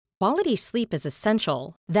Quality sleep is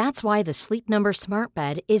essential. That's why the Sleep Number Smart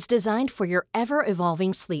Bed is designed for your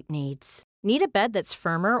ever-evolving sleep needs. Need a bed that's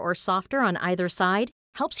firmer or softer on either side?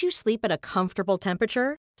 Helps you sleep at a comfortable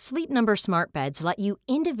temperature? Sleep Number Smart Beds let you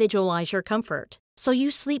individualize your comfort, so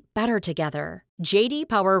you sleep better together. J.D.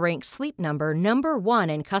 Power ranks Sleep Number number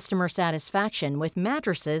 1 in customer satisfaction with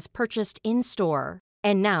mattresses purchased in-store.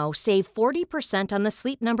 And now, save 40% on the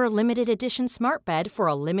Sleep Number Limited Edition Smart Bed for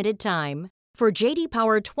a limited time. For J.D.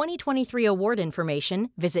 Power 2023 award information,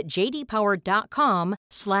 visit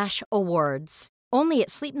jdpower.com/awards. Only at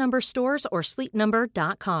Sleep Number stores or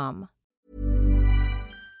sleepnumber.com.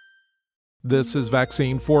 This is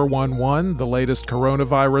Vaccine 411, the latest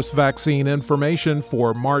coronavirus vaccine information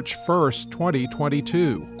for March 1st,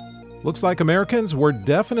 2022. Looks like Americans were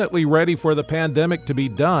definitely ready for the pandemic to be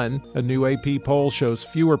done. A new AP poll shows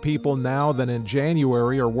fewer people now than in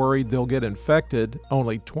January are worried they'll get infected.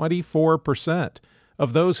 Only 24%.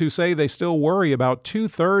 Of those who say they still worry, about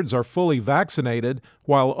 2/3 are fully vaccinated,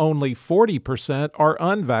 while only 40% are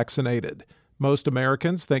unvaccinated. Most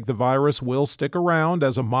Americans think the virus will stick around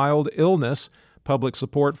as a mild illness. Public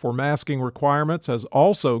support for masking requirements has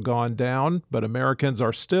also gone down, but Americans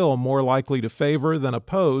are still more likely to favor than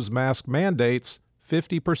oppose mask mandates,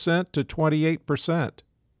 50% to 28%.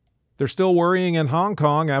 They're still worrying in Hong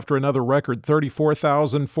Kong after another record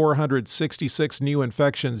 34,466 new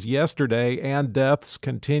infections yesterday and deaths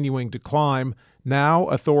continuing to climb. Now,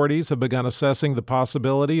 authorities have begun assessing the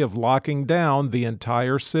possibility of locking down the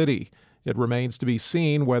entire city. It remains to be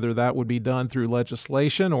seen whether that would be done through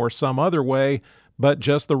legislation or some other way, but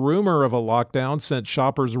just the rumor of a lockdown sent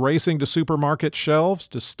shoppers racing to supermarket shelves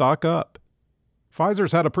to stock up.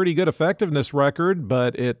 Pfizer's had a pretty good effectiveness record,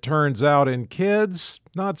 but it turns out in kids,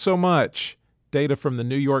 not so much. Data from the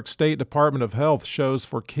New York State Department of Health shows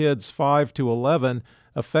for kids 5 to 11,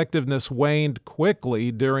 effectiveness waned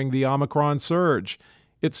quickly during the Omicron surge.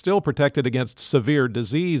 It still protected against severe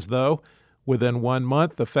disease, though. Within 1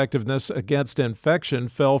 month, effectiveness against infection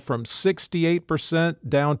fell from 68%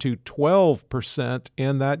 down to 12%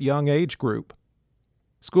 in that young age group.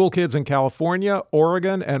 School kids in California,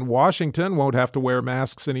 Oregon, and Washington won't have to wear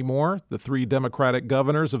masks anymore. The 3 Democratic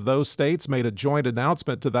governors of those states made a joint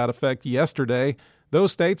announcement to that effect yesterday.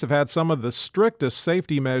 Those states have had some of the strictest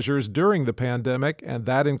safety measures during the pandemic, and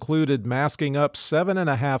that included masking up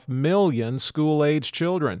 7.5 million school-age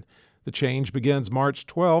children. The change begins March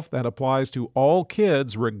 12th and applies to all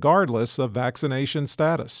kids regardless of vaccination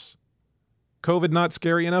status. COVID not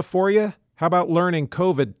scary enough for you? How about learning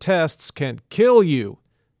COVID tests can kill you?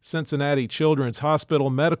 Cincinnati Children's Hospital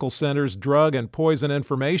Medical Center's Drug and Poison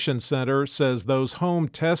Information Center says those home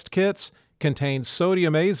test kits contain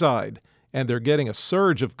sodium azide, and they're getting a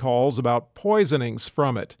surge of calls about poisonings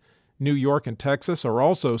from it. New York and Texas are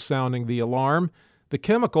also sounding the alarm. The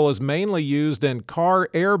chemical is mainly used in car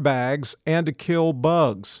airbags and to kill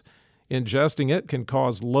bugs. Ingesting it can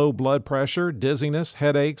cause low blood pressure, dizziness,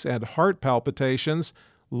 headaches, and heart palpitations.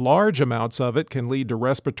 Large amounts of it can lead to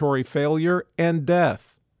respiratory failure and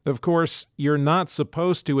death. Of course, you're not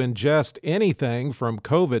supposed to ingest anything from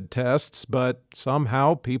COVID tests, but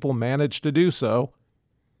somehow people manage to do so.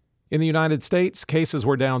 In the United States, cases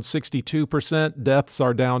were down 62%, deaths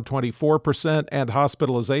are down 24%, and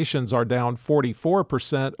hospitalizations are down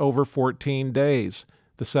 44% over 14 days.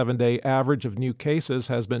 The 7-day average of new cases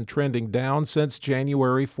has been trending down since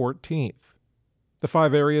January 14th. The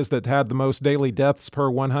 5 areas that had the most daily deaths per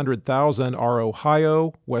 100,000 are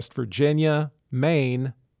Ohio, West Virginia,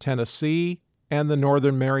 Maine, Tennessee, and the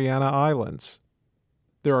Northern Mariana Islands.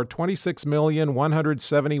 There are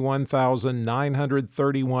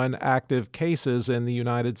 26,171,931 active cases in the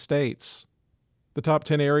United States. The top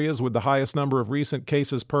 10 areas with the highest number of recent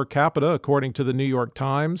cases per capita, according to the New York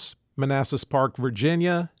Times: Manassas Park,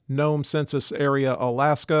 Virginia; Nome Census Area,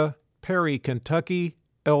 Alaska; Perry, Kentucky;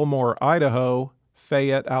 Elmore, Idaho;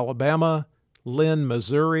 Fayette, Alabama; Lynn,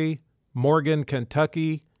 Missouri; Morgan,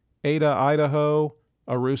 Kentucky; Ada, Idaho;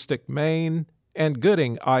 Aroostook, Maine; and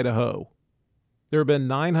Gooding, Idaho. There have been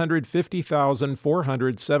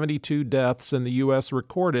 950,472 deaths in the U.S.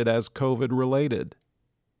 recorded as COVID-related.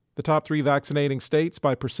 The top 3 vaccinating states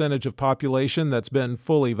by percentage of population that's been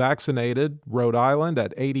fully vaccinated: Rhode Island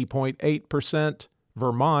at 80.8%,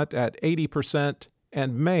 Vermont at 80%,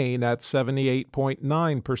 and Maine at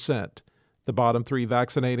 78.9%. The bottom 3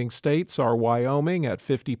 vaccinating states are Wyoming at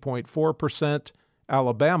 50.4%,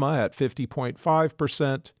 Alabama at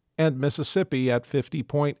 50.5%, and Mississippi at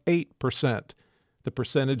 50.8%. The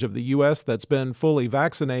percentage of the U.S. that's been fully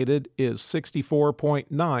vaccinated is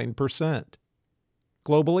 64.9%.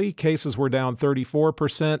 Globally, cases were down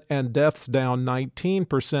 34% and deaths down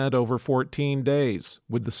 19% over 14 days,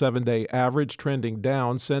 with the 7-day average trending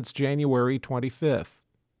down since January 25th.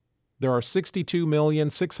 There are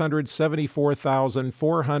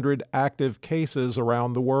 62,674,400 active cases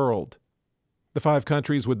around the world. The 5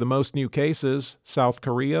 countries with the most new cases: South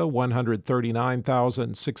Korea,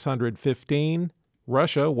 139,615,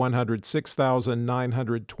 Russia,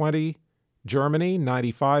 106,920, Germany,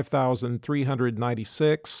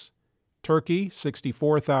 95,396, Turkey,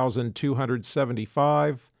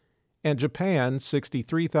 64,275, and Japan,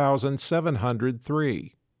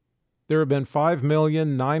 63,703. There have been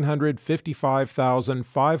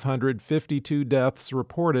 5,955,552 deaths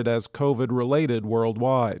reported as COVID-related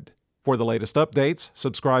worldwide. For the latest updates,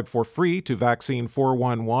 subscribe for free to Vaccine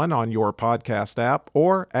 411 on your podcast app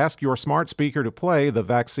or ask your smart speaker to play the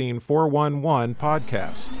Vaccine 411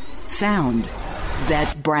 podcast. Sound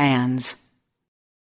that brands.